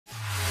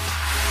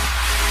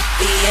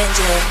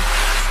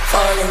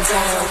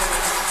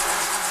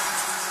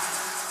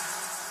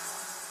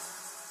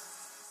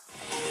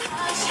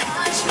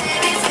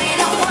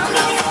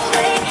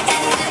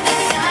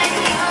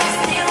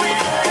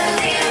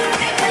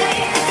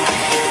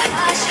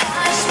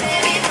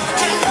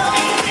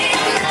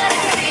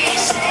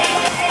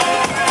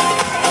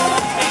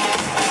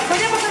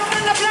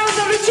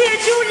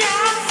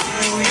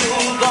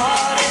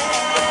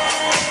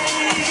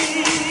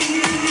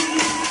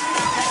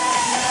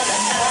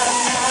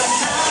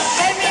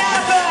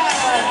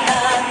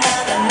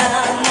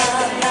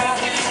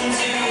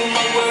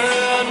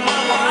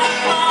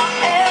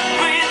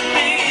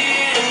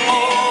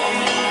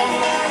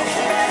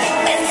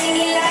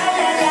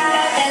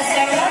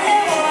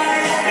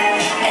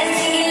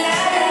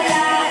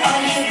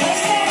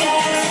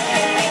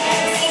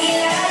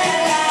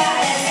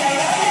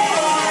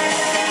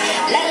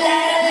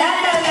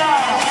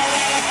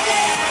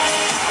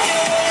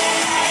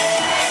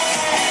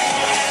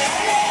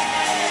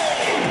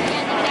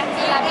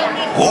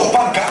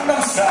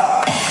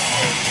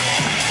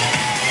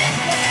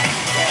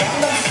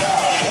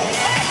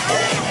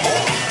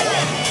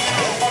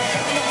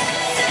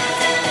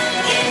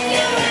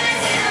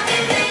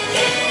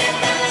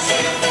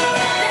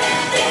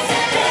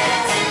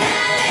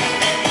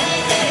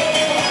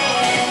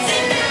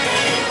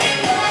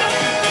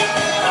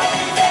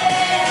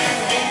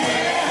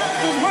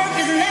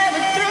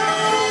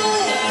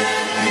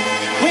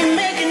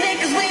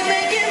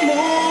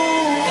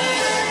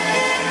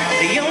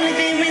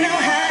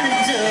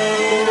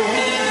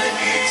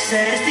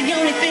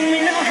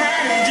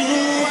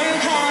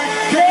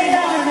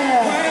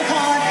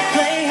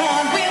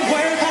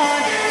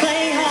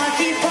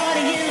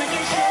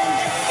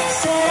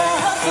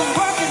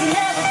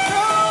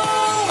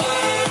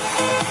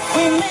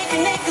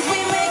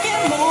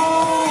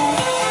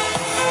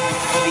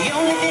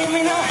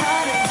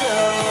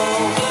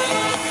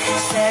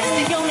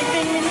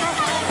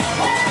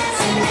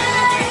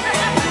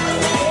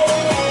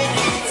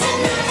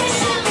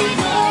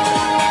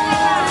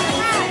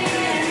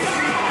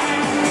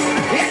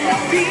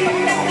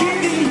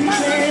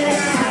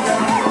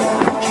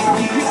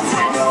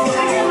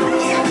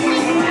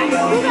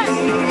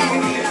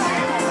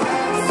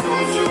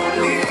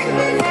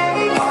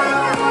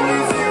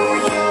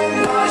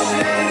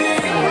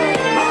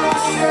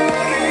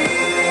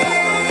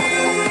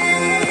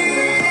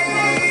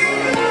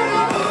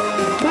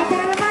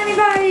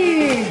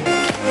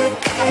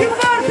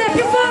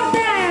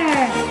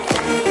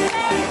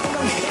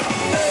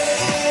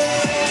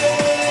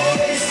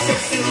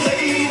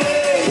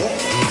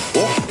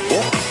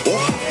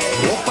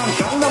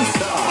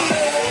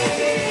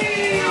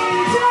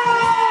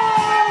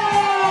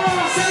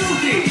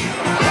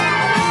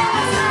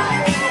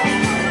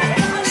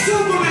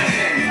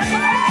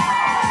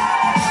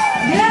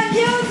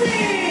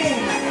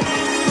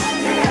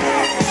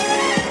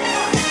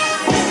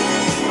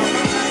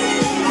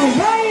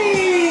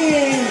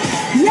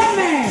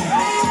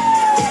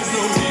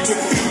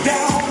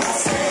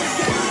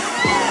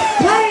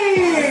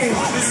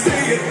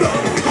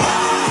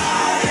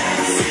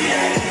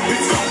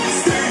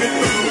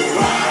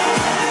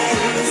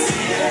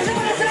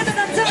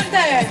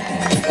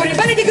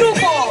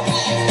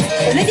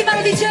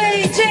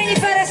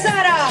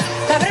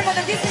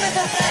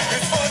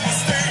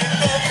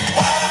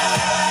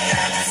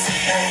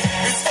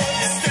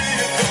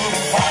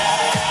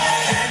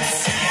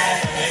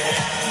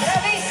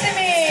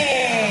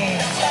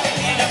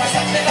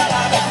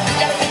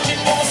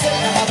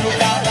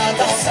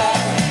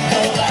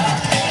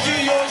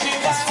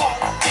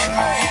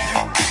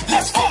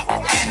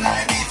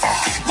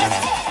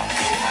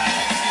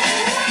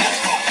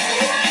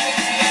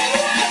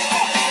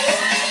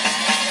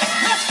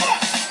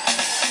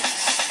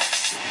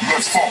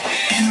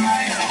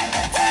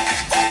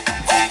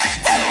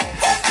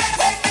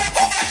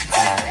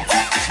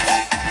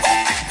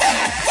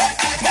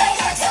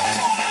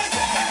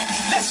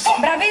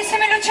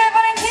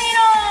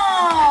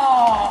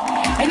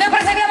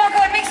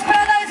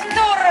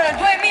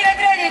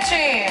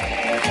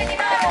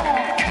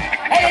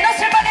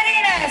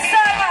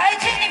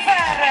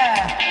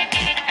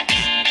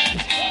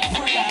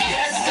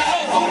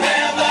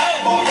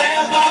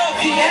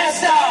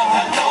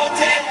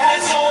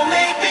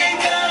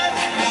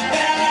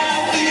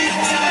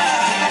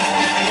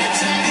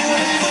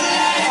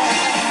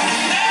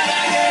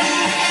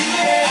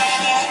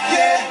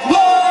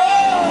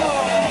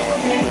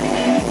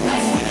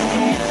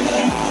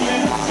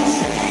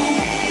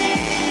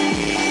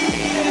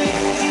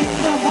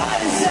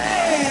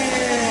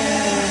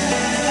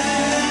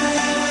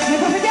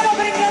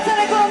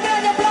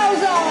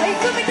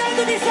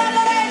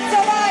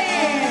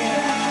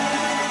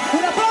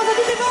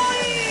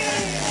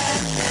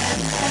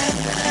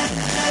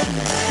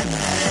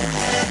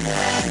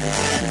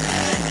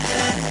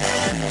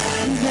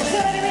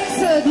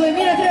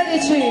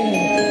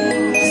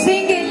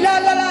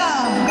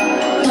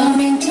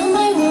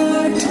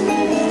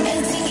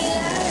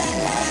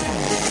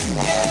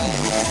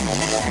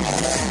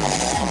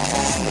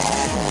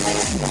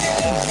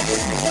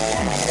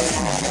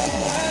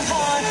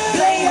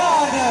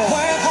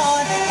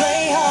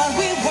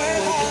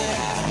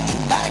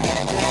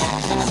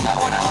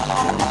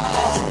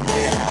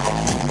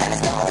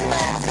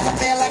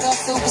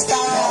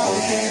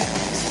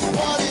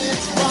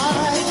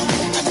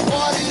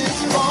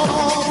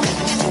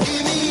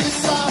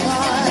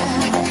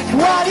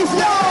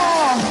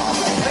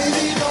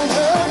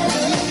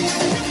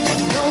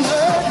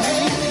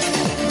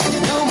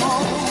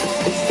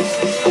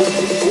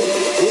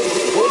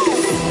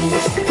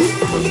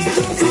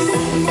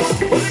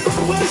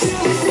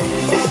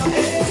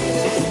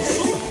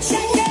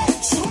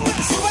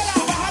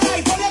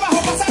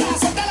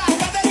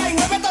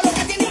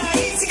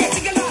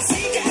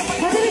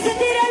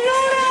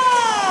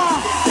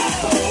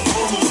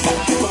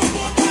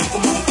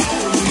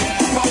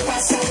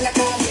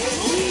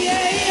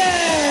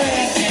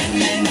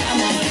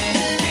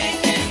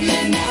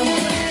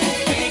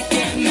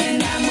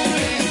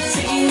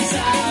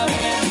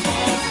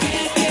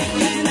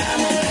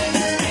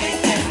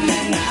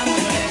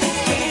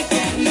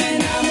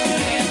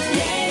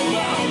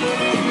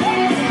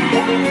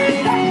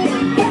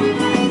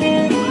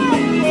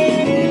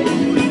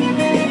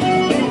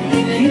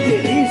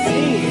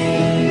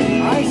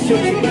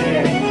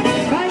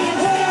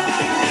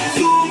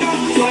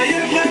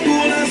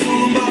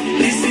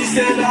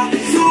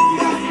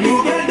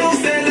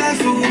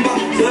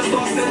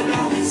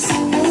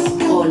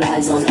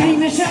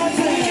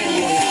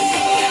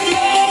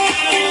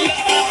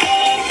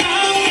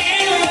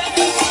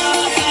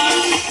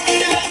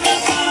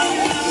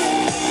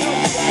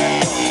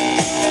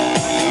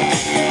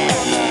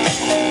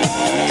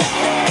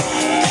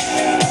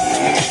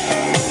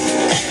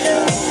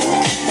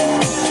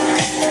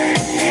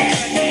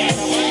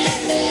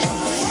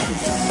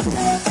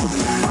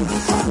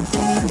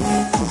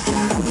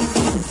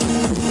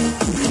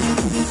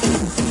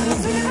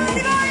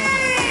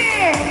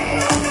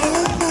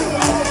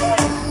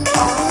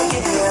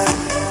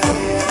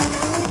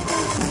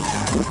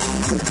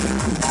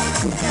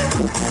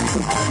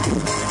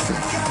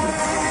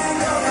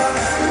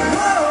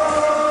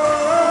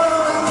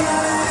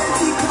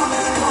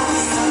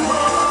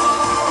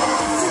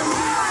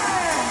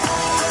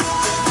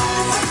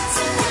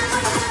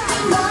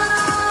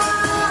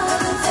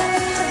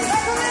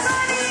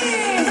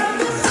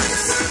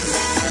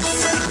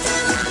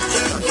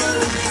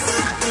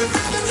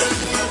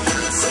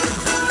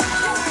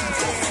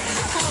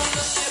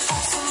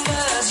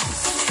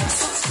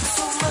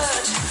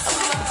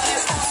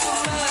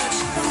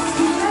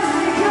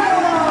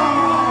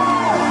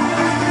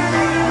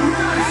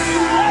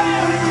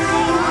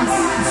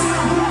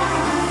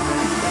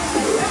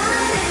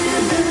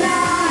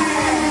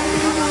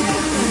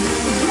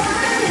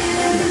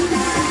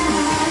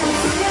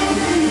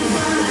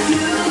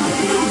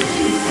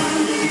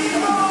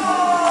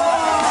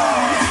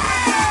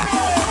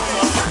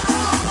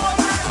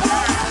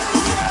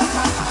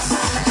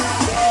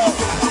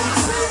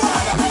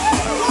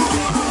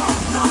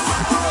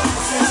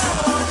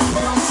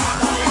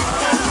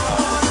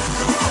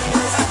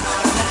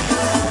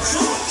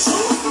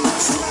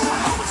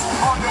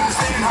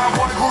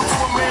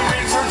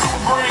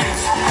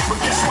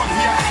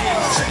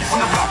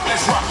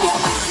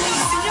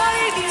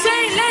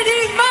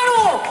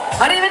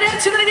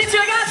Arrivederci benedici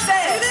ragazze!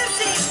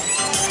 Arrivederci!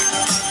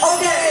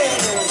 Ok!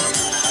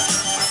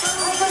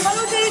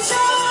 Saluti,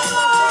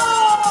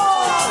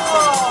 ciao!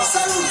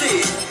 Saluti!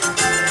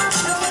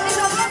 E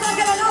saluto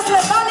anche le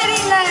nostre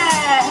ballerine!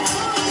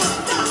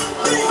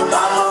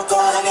 Ballo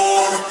con la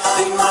nera,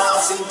 prima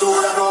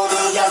cintura,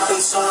 rodilla, al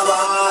piso,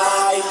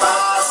 vai,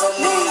 pasa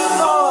el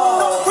limbo.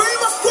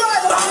 Prima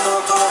squadra! Ballo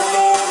con la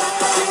nera,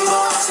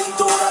 prima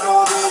cintura,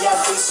 rodilla,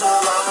 al piso,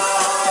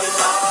 vai,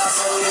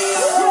 pasa el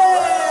limbo.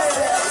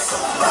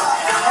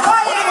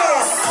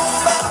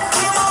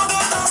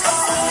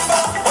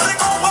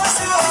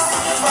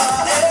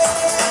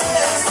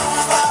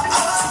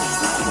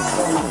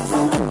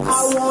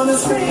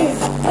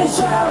 And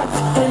shout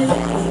and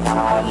let it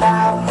out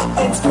loud,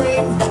 and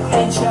scream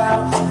and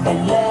shout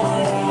and let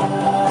it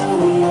out.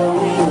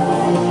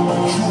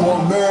 You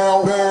are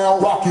now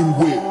rocking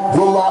with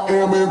Will I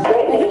Am in.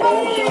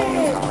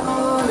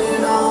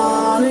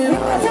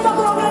 Facciamo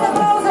con un grande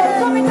applauso al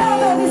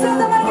comitato di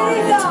Santa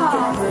Margherita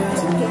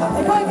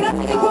e poi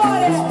grazie di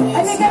cuore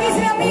ai miei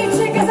carissimi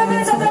amici che sono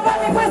venuti a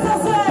trovarmi questa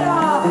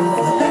sera.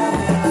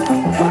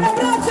 Un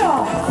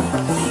abbraccio.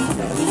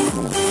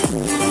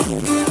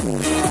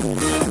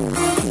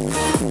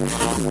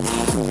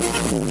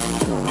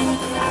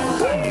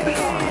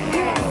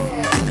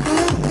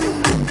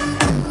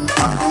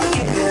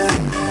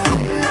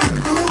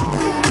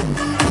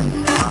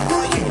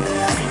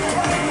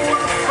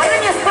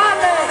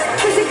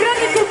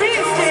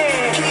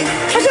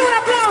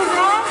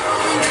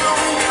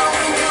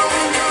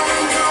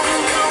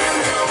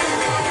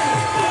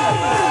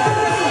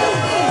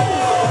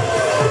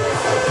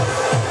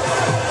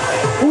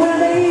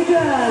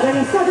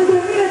 Dell'estate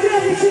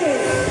 2013.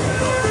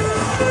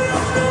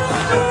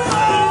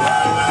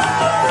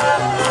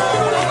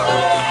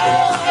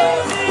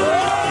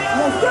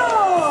 Let's go!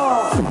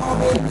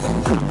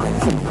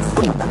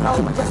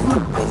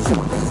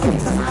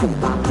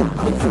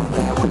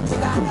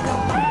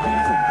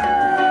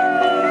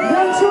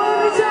 Don't you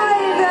ever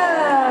jive!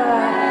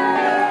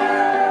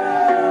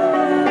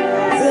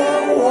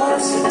 There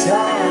was a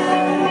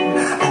time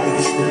I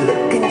used to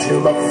look into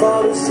my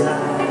father's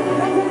eyes.